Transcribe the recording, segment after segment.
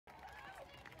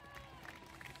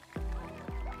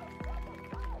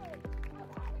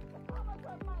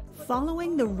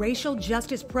Following the racial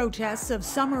justice protests of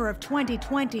summer of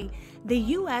 2020, the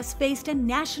U.S. faced a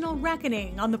national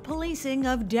reckoning on the policing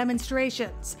of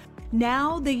demonstrations.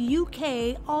 Now the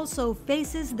U.K. also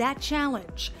faces that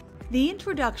challenge. The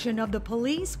introduction of the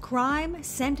Police, Crime,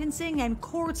 Sentencing and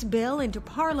Courts Bill into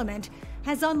Parliament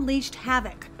has unleashed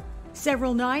havoc.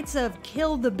 Several nights of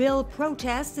Kill the Bill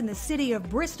protests in the city of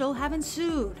Bristol have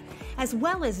ensued, as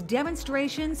well as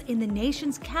demonstrations in the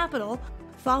nation's capital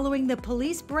following the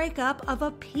police breakup of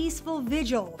a peaceful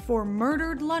vigil for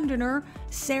murdered Londoner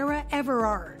Sarah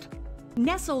Everard.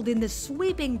 Nestled in the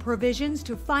sweeping provisions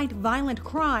to fight violent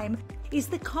crime is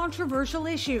the controversial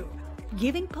issue,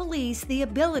 giving police the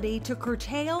ability to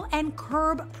curtail and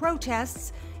curb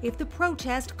protests if the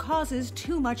protest causes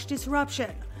too much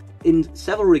disruption. In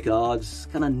several regards,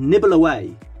 kind of nibble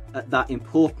away at that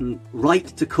important right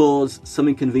to cause some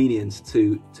inconvenience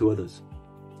to others.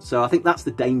 So I think that's the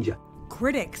danger.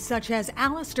 Critics such as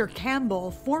Alastair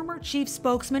Campbell, former chief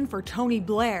spokesman for Tony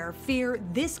Blair, fear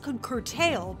this could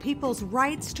curtail people's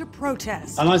rights to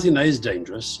protest. And I think that is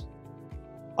dangerous.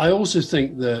 I also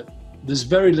think that there's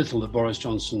very little that Boris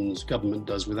Johnson's government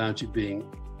does without it being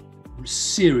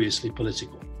seriously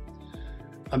political.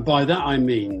 And by that I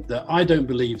mean that I don't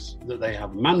believe that they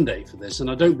have a mandate for this, and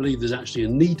I don't believe there's actually a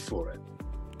need for it.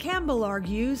 Campbell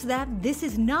argues that this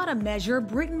is not a measure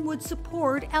Britain would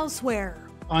support elsewhere.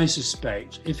 I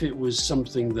suspect if it was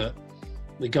something that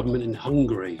the government in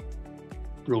Hungary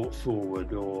brought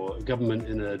forward, or a government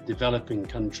in a developing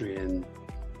country in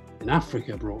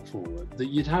Africa brought forward, that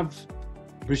you'd have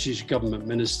British government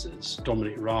ministers,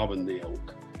 Dominic Raab and the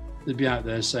ilk, they'd be out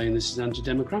there saying this is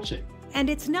anti-democratic. And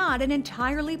it's not an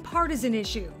entirely partisan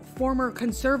issue. Former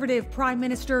Conservative Prime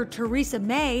Minister Theresa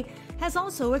May has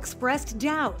also expressed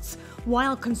doubts,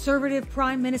 while Conservative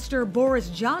Prime Minister Boris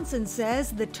Johnson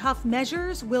says the tough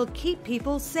measures will keep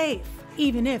people safe.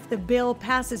 Even if the bill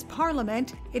passes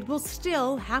Parliament, it will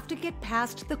still have to get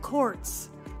past the courts.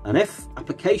 And if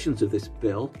applications of this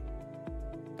bill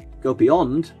go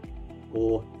beyond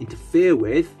or interfere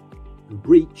with and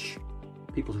breach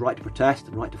people's right to protest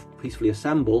and right to peacefully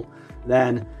assemble,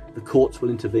 then the courts will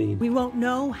intervene. We won't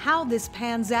know how this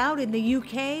pans out in the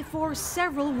UK for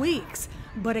several weeks,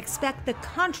 but expect the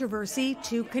controversy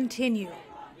to continue.